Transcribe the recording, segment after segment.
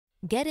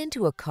Get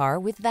into a car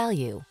with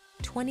value.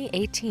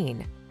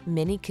 2018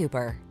 Mini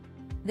Cooper.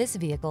 This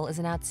vehicle is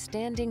an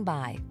outstanding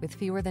buy with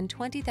fewer than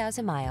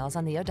 20,000 miles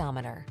on the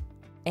odometer.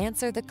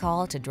 Answer the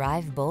call to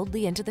drive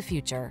boldly into the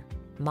future.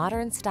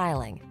 Modern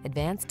styling,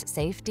 advanced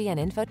safety and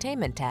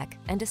infotainment tech,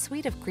 and a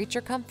suite of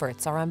creature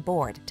comforts are on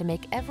board to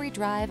make every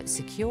drive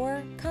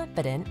secure,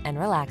 confident, and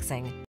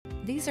relaxing.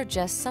 These are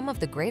just some of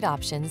the great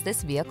options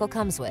this vehicle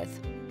comes with: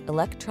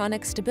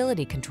 electronic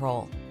stability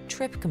control,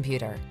 trip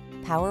computer,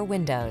 power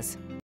windows,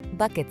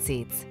 bucket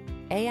seats,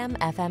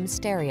 AM/FM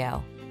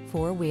stereo,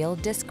 four-wheel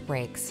disc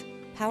brakes,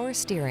 power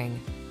steering.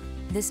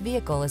 This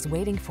vehicle is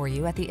waiting for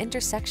you at the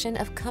intersection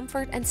of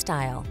comfort and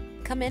style.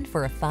 Come in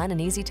for a fun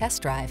and easy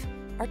test drive.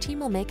 Our team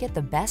will make it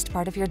the best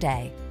part of your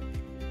day.